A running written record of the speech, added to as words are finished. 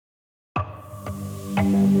Hello,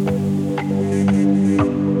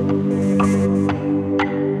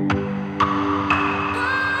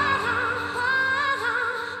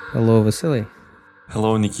 Vasily.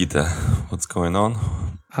 Hello, Nikita. What's going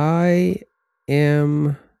on? I've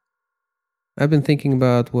been thinking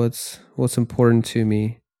about what's important to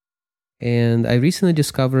me, and I recently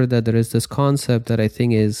discovered that there is this concept that I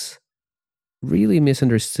think is really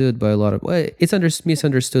misunderstood by a lot of. Well, it's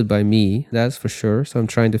misunderstood by me, that's for sure. So I'm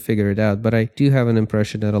trying to figure it out, but I do have an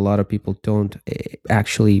impression that a lot of people don't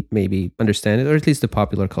actually maybe understand it, or at least the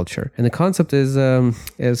popular culture. And the concept is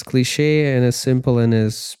as cliche and as simple and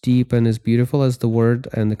as deep and as beautiful as the word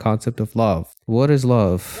and the concept of love. What is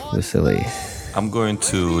love, Vasily? I'm going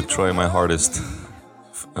to try my hardest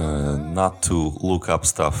not to look up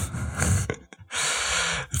stuff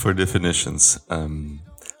for definitions.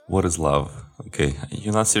 What is love? Okay,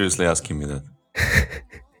 you're not seriously asking me that.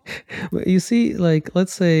 You see, like,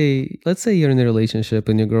 let's say you're in a relationship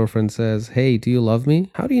and your girlfriend says, "Hey, do you love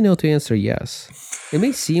me?" How do you know to answer yes? It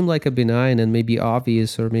may seem like a benign and maybe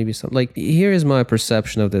obvious, or maybe something. Like, here is my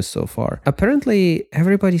perception of this so far. Apparently,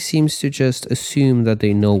 everybody seems to just assume that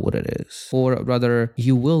they know what it is, or rather,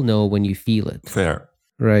 you will know when you feel it. Fair.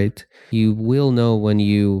 Right. You will know when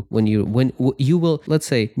you will, let's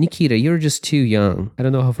say, Nikita, you're just too young. I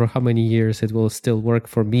don't know for how many years it will still work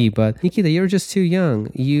for me, but Nikita, you're just too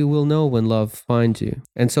young. You will know when love finds you.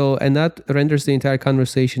 And that renders the entire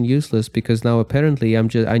conversation useless, because now apparently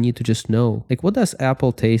I need to just know. Like, what does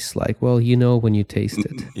apple taste like? Well, you know when you taste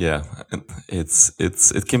it. Yeah,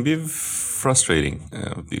 it can be frustrating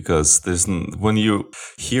because when you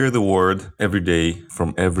hear the word every day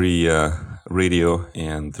from every radio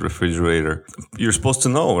and refrigerator, you're supposed to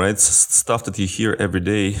know, right? It's stuff that you hear every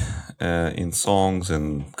day in songs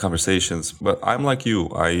and conversations. But I'm like you,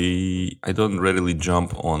 I don't readily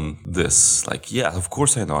jump on this. Like, yeah, of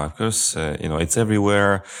course I know. Of course, it's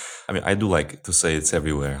everywhere. I mean, I do like to say it's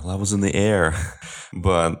everywhere. Love is in the air.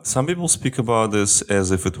 But some people speak about this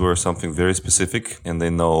as if it were something very specific, and they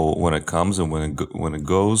know when it comes and when it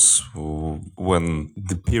goes, when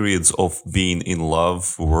the periods of being in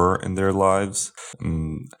love were in their lives.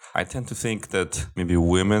 I tend to think that maybe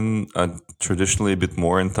women are traditionally a bit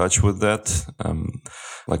more in touch with that.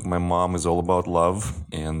 Like, my mom is all about love,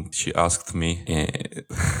 and she asked me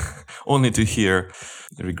only to hear,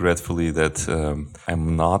 regretfully, that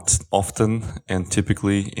I'm not often and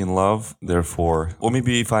typically in love. Therefore, or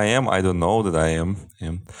maybe if I am, I don't know that I am.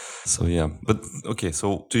 Yeah. So yeah, but okay.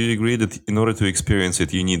 So do you agree that in order to experience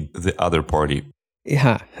it, you need the other party?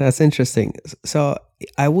 Yeah, that's interesting. So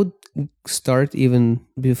I would start even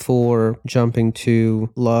before jumping to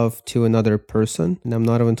love to another person. And I'm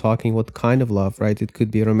not even talking what kind of love, right? It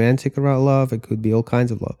could be romantic around love. It could be all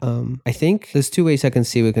kinds of love. I think there's two ways I can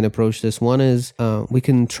see we can approach this. One is we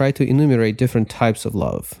can try to enumerate different types of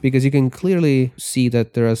love, because you can clearly see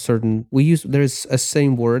that there are there's a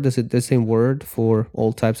same word, the same word for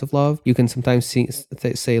all types of love. You can sometimes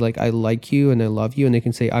say like, I like you and I love you, and they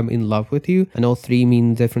can say I'm in love with you, and all three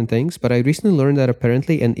mean different things. But I recently learned that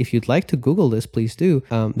apparently, and if you'd like to Google this, please do.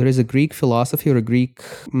 There is a Greek philosophy, or a Greek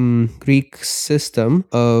system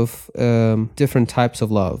of different types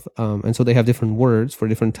of love, and so they have different words for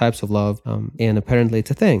different types of love, and apparently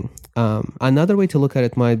it's a thing. Another way to look at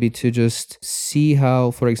it might be to just see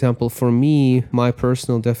how, for example, for me, my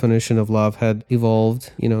personal definition of love had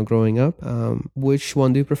evolved, growing up. Which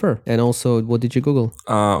one do you prefer? And also, what did you Google?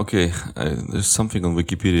 Okay, there's something on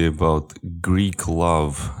Wikipedia about Greek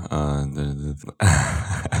love.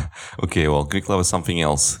 Okay, well, Greek love is something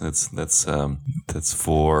else. That's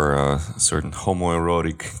for certain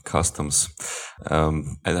homoerotic customs.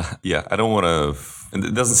 I don't want to.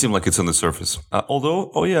 It doesn't seem like it's on the surface.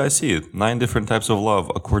 Although, oh yeah, I see it. 9 different types of love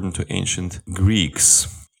according to ancient Greeks.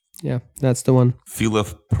 Yeah, that's the one. Philia,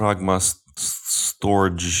 pragma,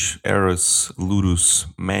 storge, eros, ludus,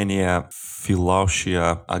 mania,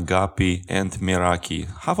 philautia, agape, and meraki.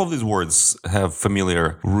 Half of these words have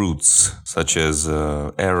familiar roots, such as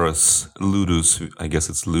eros, ludus, I guess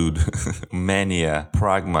it's lewd, mania,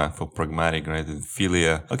 pragma for pragmatic, right? And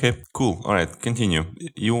philia. Okay, cool. All right, continue.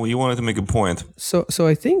 You wanted to make a point. So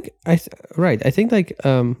I think I think like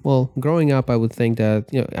growing up, I would think that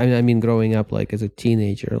I mean growing up like as a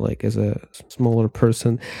teenager, like as a smaller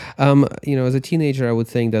person, as a teenager, I would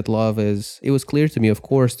think that love it was clear to me, of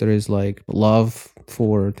course, there is like love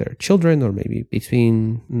for their children, or maybe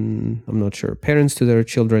between, I'm not sure, parents to their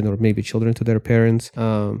children, or maybe children to their parents.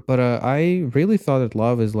 But I really thought that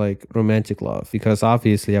love is like romantic love, because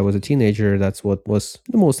obviously I was a teenager. That's what was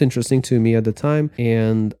the most interesting to me at the time.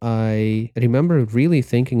 And I remember really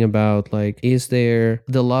thinking about, like, is there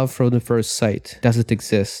the love from the first sight? Does it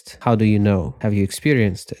exist? How do you know? Have you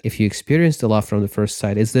experienced it? If you experienced the love from the first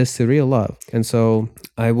sight, is this the real love? And so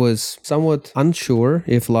I was somewhat unsure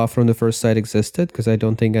if love from the first sight existed, because I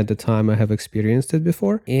don't think at the time I have experienced it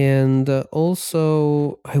before. And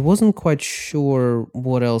also, I wasn't quite sure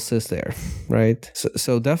what else is there, right?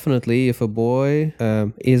 So definitely, if a boy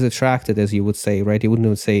is attracted, as you would say, right? You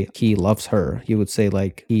wouldn't say he loves her. You would say,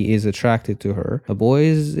 like, he is attracted to her. A boy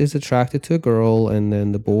is attracted to a girl, and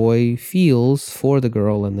then the boy feels for the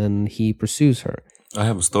girl, and then he pursues her. I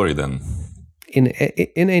have a story then. In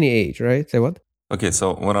any age, right? Say what? Okay,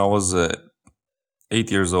 so when I was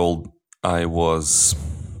 8 years old, I was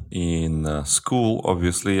in school.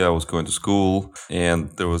 Obviously, I was going to school, and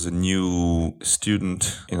there was a new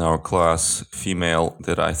student in our class, female,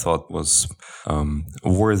 that I thought was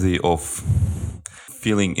worthy of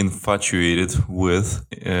feeling infatuated with,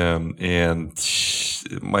 and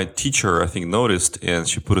my teacher, I think, noticed, and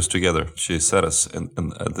she put us together. She sat us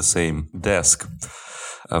at the same desk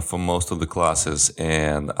for most of the classes,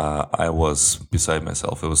 and I was beside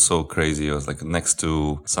myself. It was so crazy. I was like next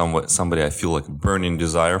to somebody I feel like burning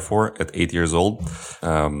desire for at 8 years old,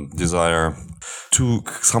 desire to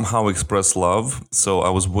somehow express love. So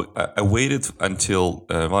I waited until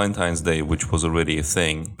Valentine's Day, which was already a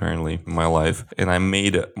thing apparently in my life, and I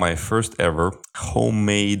made my first ever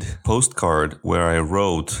homemade postcard where I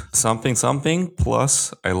wrote something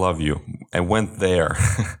plus I love you. I went there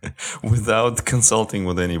without consulting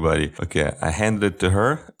with anybody. Okay, I handed it to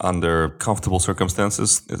her under comfortable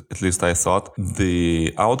circumstances, at least I thought.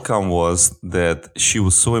 The outcome was that she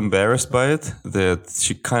was so embarrassed by it that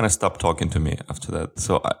she kind of stopped talking to me after that.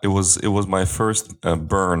 So it was my first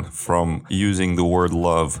burn from using the word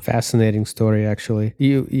love. Fascinating story, actually.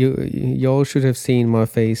 You all should have seen my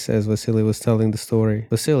face as Vasily was telling the story.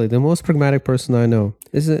 Vasily, the most pragmatic person I know.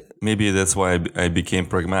 Is it? Maybe that's why I became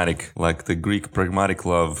pragmatic, like the Greek pragmatic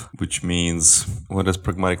love, which means, what is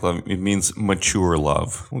pragmatic love? It means mature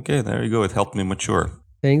love. Okay, there you go. It helped me mature.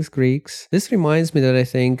 Thanks, Greeks. This reminds me that I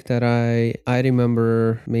think that I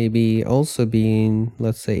remember maybe also being,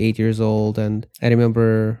 let's say, 8 years old, and I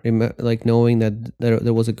remember like knowing that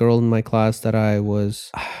there was a girl in my class that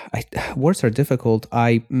words are difficult.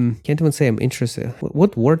 I can't even say I'm interested.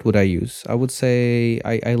 What word would I use? I would say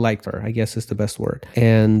I liked her, I guess is the best word.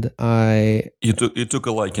 And You took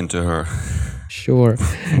a liking to her. Sure.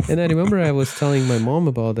 And I remember I was telling my mom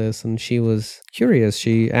about this, and she was curious.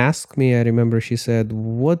 She asked me, I remember she said,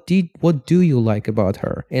 what do you like about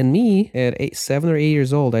her? And me, at 7 or 8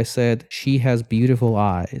 years old, I said, she has beautiful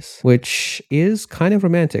eyes, which is kind of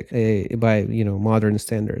romantic by, modern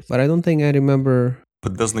standards. But I don't think I remember.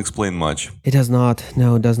 But it doesn't explain much. It does not.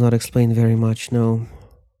 No, it does not explain very much. No.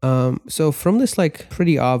 So from this like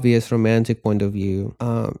pretty obvious romantic point of view,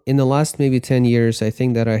 in the last maybe 10 years, I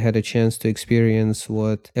think that I had a chance to experience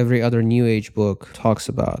what every other New Age book talks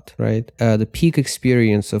about, right? The peak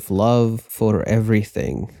experience of love for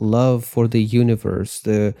everything, love for the universe,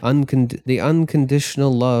 the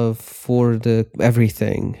unconditional love for the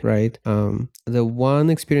everything, right? The one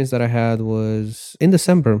experience that I had was in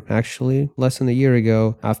December, actually, less than a year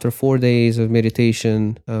ago, after 4 days of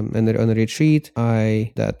meditation and on a retreat,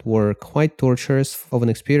 that were quite torturous of an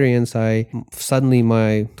experience. Suddenly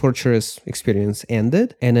my torturous experience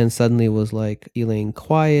ended, and then suddenly was like feeling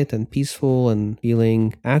quiet and peaceful and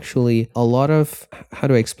feeling actually a lot of, how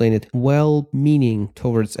do I explain it, well-meaning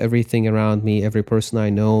towards everything around me, every person I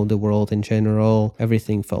know, the world in general.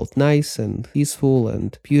 Everything felt nice and peaceful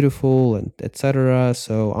and beautiful and etc.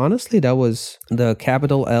 So honestly, that was the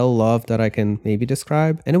capital L love that I can maybe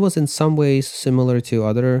describe, and it was in some ways similar to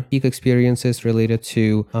other peak experiences related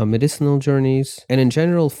to medicinal journeys. And in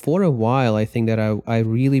general, for a while, I think that I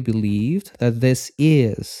really believed that this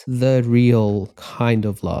is the real kind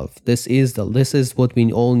of love. This is what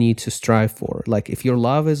we all need to strive for. Like, if your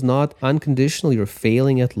love is not unconditional, you're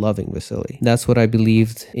failing at loving, Vasily. That's what I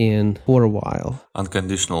believed in for a while.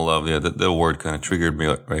 Unconditional love, yeah, the word kind of triggered me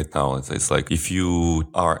right now. It's like, if you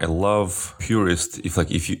are a love purist,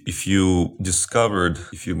 if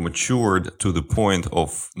you matured to the point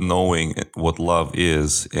of knowing what love is,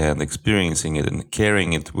 is and experiencing it and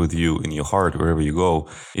carrying it with you in your heart wherever you go,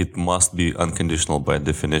 it must be unconditional by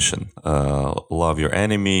definition. Love your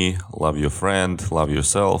enemy, love your friend, love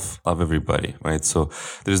yourself, love everybody, right? So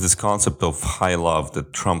there's this concept of high love that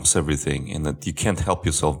trumps everything, and that you can't help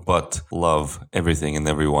yourself but love everything and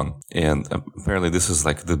everyone. And apparently this is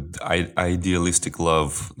like the idealistic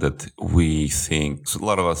love that we think, so a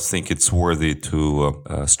lot of us think it's worthy to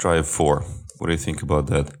strive for. What do you think about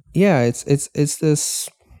that? Yeah, it's this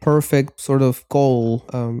perfect sort of goal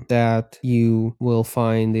that you will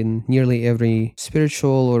find in nearly every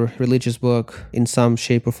spiritual or religious book in some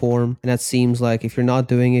shape or form. And that seems like if you're not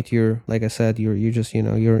doing it, you're, like I said, you're just,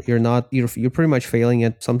 you're pretty much failing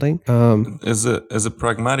at something. As a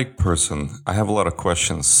pragmatic person, I have a lot of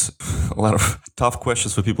questions, a lot of tough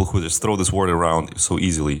questions for people who just throw this word around so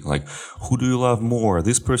easily. Like, who do you love more,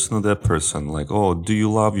 this person or that person? Like, oh, do you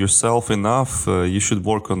love yourself enough? You should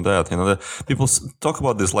work on that. People talk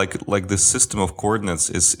about this like this system of coordinates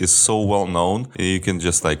is so well known. You can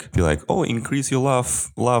just like be like, oh, increase your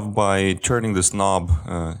love by turning this knob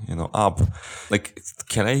up. Like,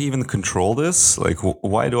 can I even control this? Like,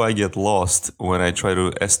 why do I get lost when I try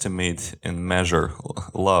to estimate and measure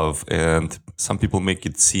love? And some people make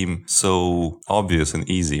it seem so obvious and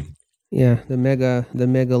easy. Yeah, the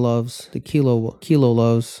mega loves, the kilo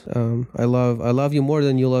loves. I love you more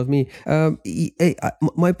than you love me.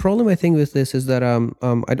 My problem, I think, with this is that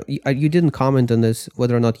you didn't comment on this,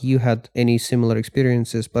 whether or not you had any similar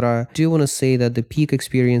experiences, but I do want to say that the peak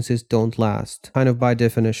experiences don't last, kind of by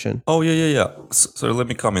definition. Oh yeah. So let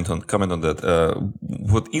me comment on that.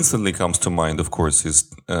 What instantly comes to mind, of course,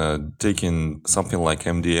 is taking something like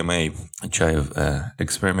MDMA, which I have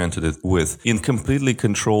experimented it with in completely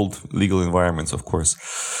controlled legal environments, of course.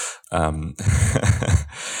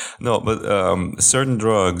 No, but certain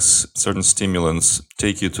drugs, certain stimulants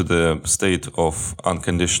take you to the state of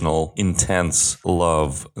unconditional, intense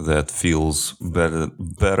love that feels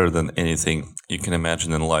better than anything you can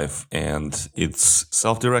imagine in life. And it's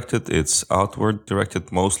self-directed, it's outward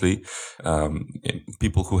directed mostly.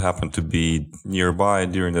 People who happen to be nearby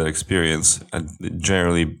during that experience are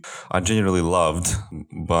generally loved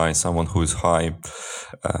by someone who is high.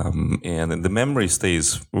 And the memory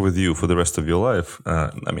stays with you for the rest of your life.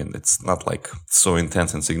 It's not like so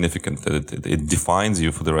intense and significant that it defines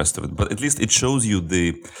you for the rest of it, but at least it shows you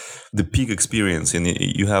the peak experience, and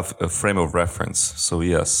you have a frame of reference. So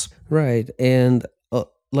yes. Right. And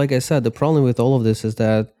like I said, the problem with all of this is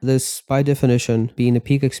that this, by definition, being a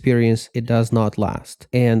peak experience, it does not last.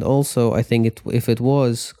 And also, I think if it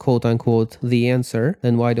was, quote unquote, the answer,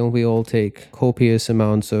 then why don't we all take copious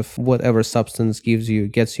amounts of whatever substance gets you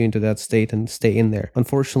into that state and stay in there?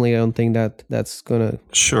 Unfortunately, I don't think that's gonna...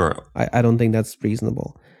 Sure. I don't think that's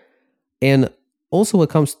reasonable. And also, what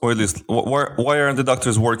comes... Or at least, why aren't the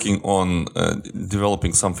doctors working on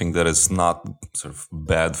developing something that is not sort of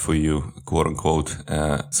bad for you, quote unquote,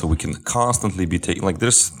 so we can constantly be taking... Like,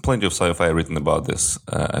 there's plenty of sci-fi written about this.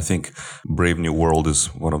 I think Brave New World is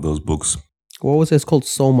one of those books. What was it? It's called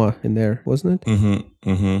Soma in there, wasn't it?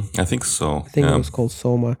 I think so. I think it was called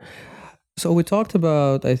Soma. So we talked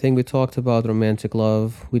about romantic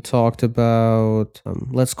love. We talked about,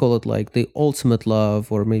 let's call it like the ultimate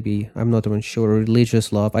love, or maybe, I'm not even sure,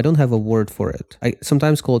 religious love. I don't have a word for it. I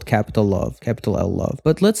sometimes call it capital L love.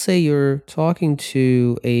 But let's say you're talking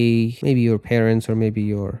to maybe your parents, or maybe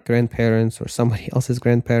your grandparents, or somebody else's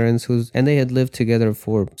grandparents, and they had lived together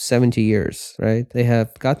for 70 years, right? They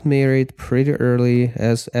have got married pretty early,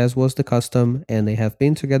 as was the custom, and they have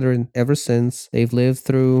been together ever since. They've lived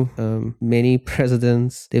through many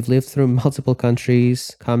presidents. They've lived through multiple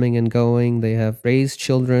countries, coming and going. They have raised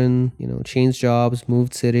children, changed jobs,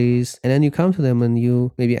 moved cities. And then you come to them and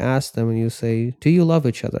you maybe ask them and you say, do you love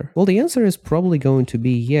each other? Well, the answer is probably going to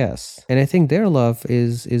be yes. And I think their love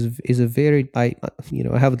is a very, I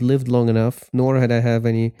haven't lived long enough, nor have I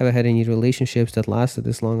had any relationships that lasted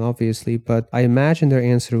this long, obviously, but I imagine their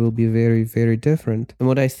answer will be very, very different. And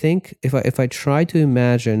what I think, if I try to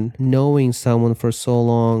imagine knowing someone for so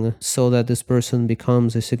long so that this person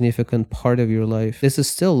becomes a significant part of your life, this is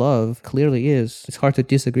still love, clearly is. It's hard to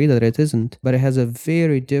disagree that it isn't, but it has a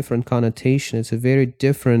very different connotation. It's a very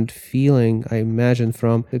different feeling, I imagine,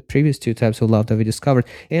 from the previous two types of love that we discovered.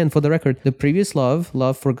 And for the record, the previous love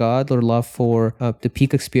for God, or love for the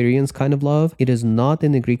peak experience kind of love, it is not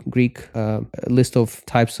in the Greek list of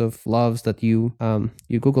types of loves that you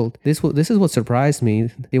Googled. This is what surprised me.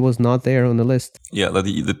 It was not there on the list. Yeah,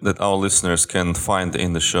 that our listeners can find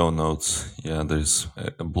in the show notes. Yeah, there's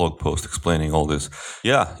a blog post explaining all this.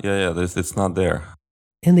 Yeah. It's not there.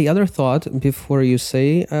 And the other thought, before you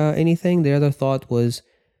say anything, the other thought was,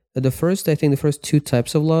 I think the first two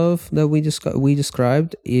types of love that we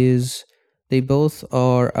described is they both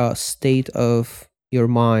are a state of your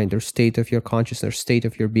mind or state of your consciousness, state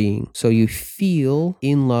of your being. So you feel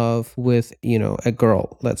in love with, a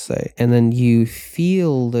girl, let's say, and then you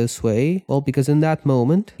feel this way, well, because in that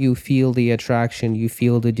moment you feel the attraction, you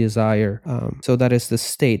feel the desire. So that is the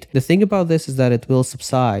state. The thing about this is that it will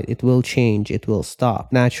subside, it will change, it will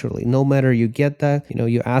stop naturally. No matter you get that,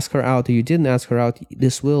 you ask her out or you didn't ask her out,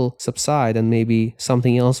 this will subside and maybe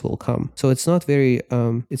something else will come. So it's not very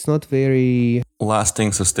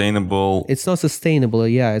lasting, sustainable. It's not sustainable.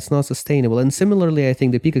 Yeah, it's not sustainable. And similarly, I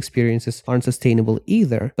think the peak experiences aren't sustainable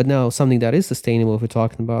either. But now something that is sustainable, if we're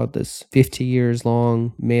talking about this 50 years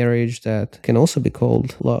long marriage that can also be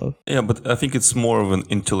called love. Yeah, but I think it's more of an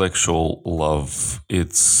intellectual love.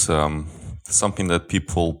 It's something that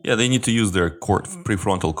people, they need to use their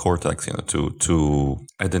prefrontal cortex, to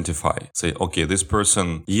identify. Say, okay, this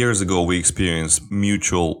person, years ago, we experienced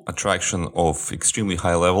mutual attraction of extremely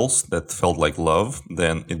high levels that felt like love.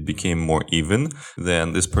 Then it became more even.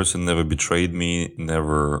 Then this person never betrayed me,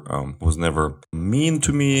 was never mean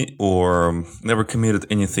to me, or never committed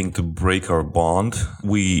anything to break our bond.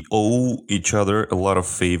 We owe each other a lot of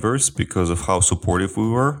favors because of how supportive we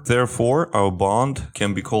were. Therefore, our bond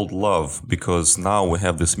can be called love, because now we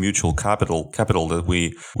have this mutual capital that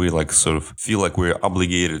we like sort of feel like we're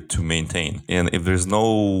obligated to maintain. And if there's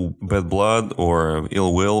no bad blood or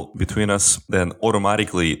ill will between us, then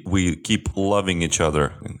automatically we keep loving each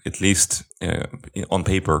other, at least on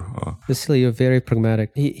paper. Vasily, you're very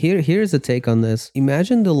pragmatic. Here's a take on this.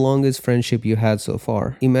 Imagine the longest friendship you had so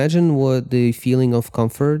far. Imagine what the feeling of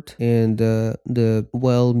comfort and the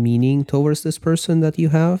well-meaning towards this person that you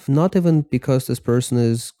have. Not even because this person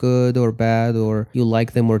is good or bad or you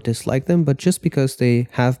like them or dislike them, but just because they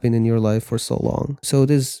have been in your life for so long. So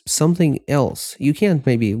there's something else. You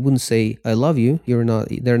wouldn't say I love you.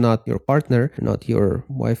 They're not your partner, not your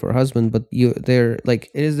wife or husband, but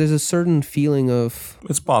there's a certain feeling of...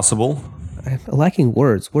 It's possible. I'm lacking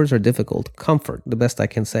words. Words are difficult. Comfort, the best I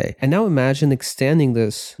can say. And now imagine extending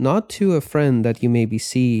this not to a friend that you maybe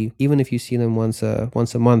see, even if you see them once a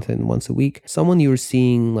month and once a week, someone you're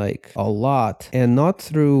seeing like a lot, and not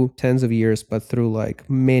through tens of years, but through like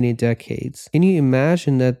many decades. Can you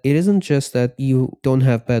imagine that it isn't just that you don't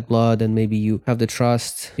have bad blood and maybe you have the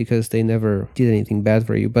trust because they never did anything bad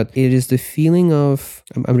for you, but it is the feeling of...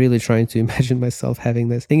 I'm really trying to imagine myself having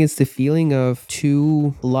this. I think it's the feeling of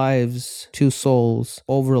two lives, two souls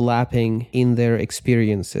overlapping in their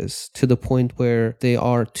experiences to the point where they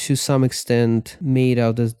are to some extent made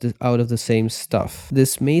out of the same stuff.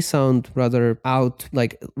 This may sound rather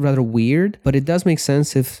weird, but it does make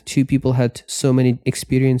sense if two people had so many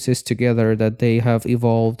experiences together that they have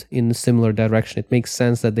evolved in a similar direction. It makes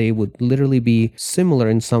sense that they would literally be similar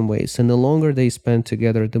in some ways, and the longer they spend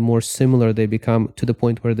together, the more similar they become, to the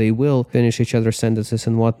point where they will finish each other's sentences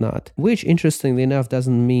and whatnot. Which, interestingly enough,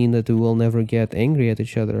 doesn't mean that they will never get angry at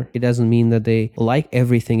each other. It doesn't mean that they like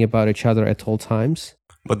everything about each other at all times.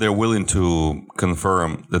 But they're willing to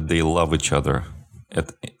confirm that they love each other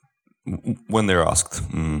when they're asked.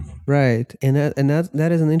 Right. And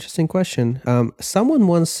that is an interesting question. Someone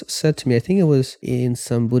once said to me, I think it was in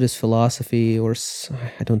some Buddhist philosophy, or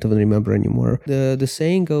I don't even remember anymore. The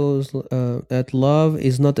saying goes that love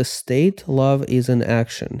is not a state, love is an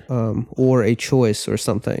action, or a choice or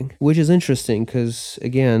something, which is interesting because,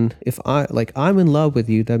 again, if I'm in love with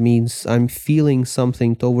you, that means I'm feeling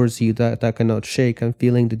something towards you that I cannot shake. I'm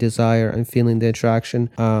feeling the desire, I'm feeling the attraction.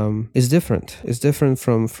 It's different. It's different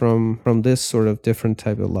from this sort of different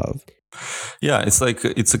type of love. Yeah, it's like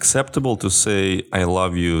it's acceptable to say I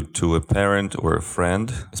love you to a parent or a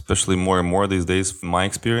friend, especially more and more these days. In my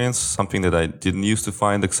experience, something that I didn't used to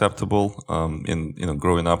find acceptable in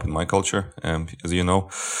growing up in my culture, as you know.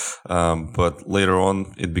 But later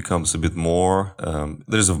on, it becomes a bit more.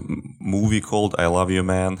 There's a movie called I Love You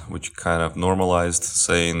Man, which kind of normalized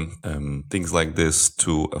saying things like this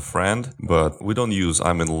to a friend. But we don't use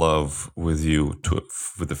I'm in love with you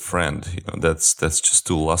with a friend. That's just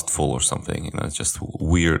too lustful or something, it's just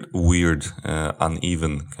weird,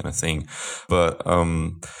 uneven kind of thing. But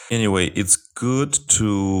anyway, it's good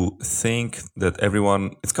to think that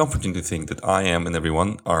it's comforting to think that I am and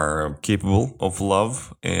everyone are capable of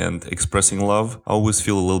love and expressing love. I always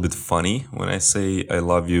feel a little bit funny when I say I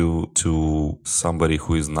love you to somebody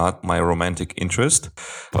who is not my romantic interest,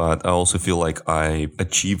 but I also feel like I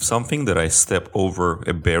achieve something, that I step over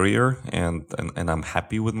a barrier, and I'm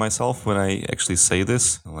happy with myself when I actually say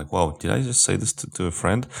this. I'm like, wow, did I just say this to a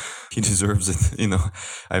friend? He deserves it.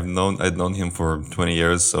 I'd known him for 20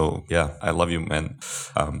 years. So yeah, I love you, man.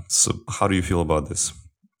 So how do you feel about this?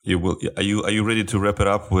 You will. Are you ready to wrap it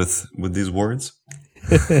up with these words?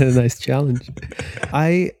 Nice challenge.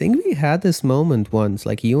 I think we had this moment once,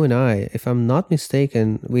 like you and I, if I'm not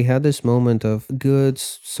mistaken, we had this moment of good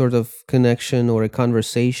sort of connection or a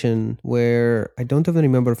conversation where I don't even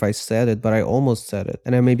remember if I said it, but I almost said it.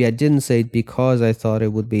 And maybe I didn't say it because I thought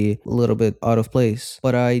it would be a little bit out of place,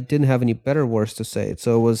 but I didn't have any better words to say it.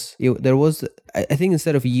 So there was, I think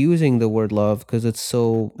instead of using the word love, because it's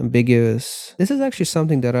so ambiguous, this is actually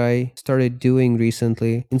something that I started doing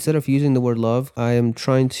recently. Instead of using the word love, I'm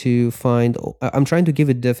trying to give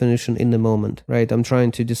a definition in the moment, right? I'm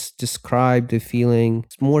trying to just describe the feeling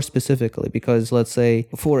more specifically, because let's say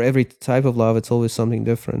for every type of love, it's always something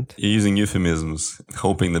different. You're using euphemisms,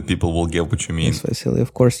 hoping that people will get what you mean. Yes, Vasily,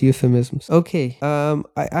 of course, euphemisms. Okay,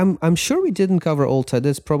 I'm sure we didn't cover all types.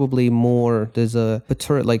 There's probably more. There's a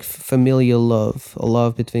like familial love, a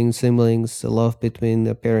love between siblings, a love between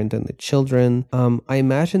the parent and the children. I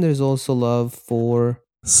imagine there's also love for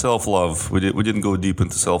self-love. We didn't go deep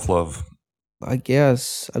into self-love. I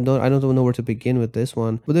guess I don't know where to begin with this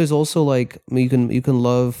one. But there's also like you can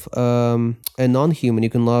love a non-human.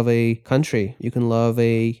 You can love a country. You can love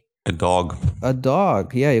a dog. A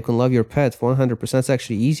dog. Yeah, you can love your pet 100%. It's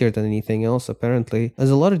actually easier than anything else, apparently.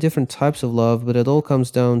 There's a lot of different types of love, but it all comes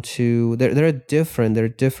down to they're different. They're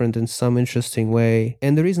different in some interesting way.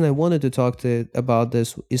 And the reason I wanted to talk about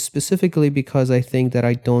this is specifically because I think that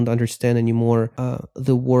I don't understand anymore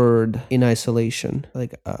the word in isolation.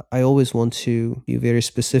 Like I always want to be very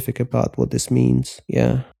specific about what this means.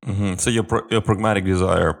 Yeah. Mm-hmm. So your pragmatic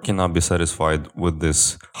desire cannot be satisfied with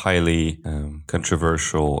this highly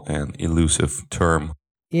controversial and elusive term.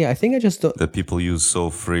 Yeah, I think I just don't... that people use so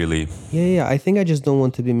freely. Yeah, I think I just don't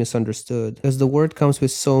want to be misunderstood, because the word comes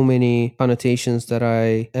with so many connotations that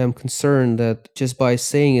I am concerned that just by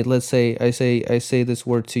saying it, let's say I say this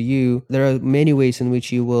word to you, there are many ways in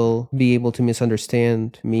which you will be able to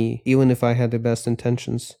misunderstand me, even if I had the best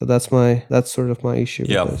intentions. So that's sort of my issue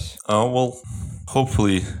with this. Well,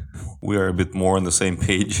 hopefully we are a bit more on the same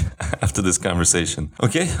page after this conversation.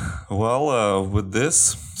 Okay, well, with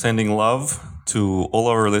this, sending love to all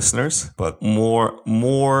our listeners, but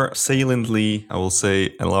more saliently, I will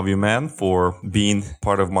say I love you, man, for being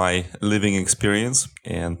part of my living experience.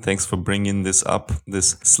 And thanks for bringing this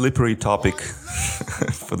slippery topic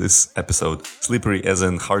for this episode. Slippery as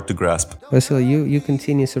in hard to grasp. Vasily, you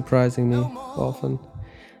continue surprising me often.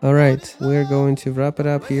 All right, we're going to wrap it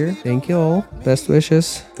up here. Thank you all. Best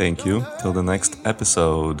wishes. Thank you. Till the next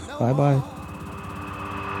episode. Bye-bye.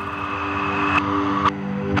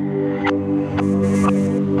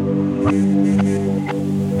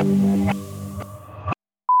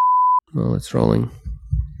 Well, it's rolling.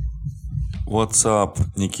 What's up,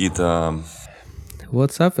 Nikita?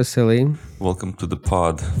 What's up, Vasily? Welcome to the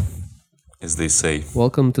pod, as they say.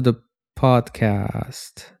 Welcome to the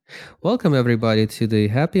podcast. Welcome, everybody, to the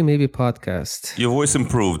Happy Maybe podcast. Your voice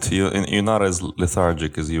improved. You're not as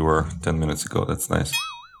lethargic as you were 10 minutes ago. That's nice.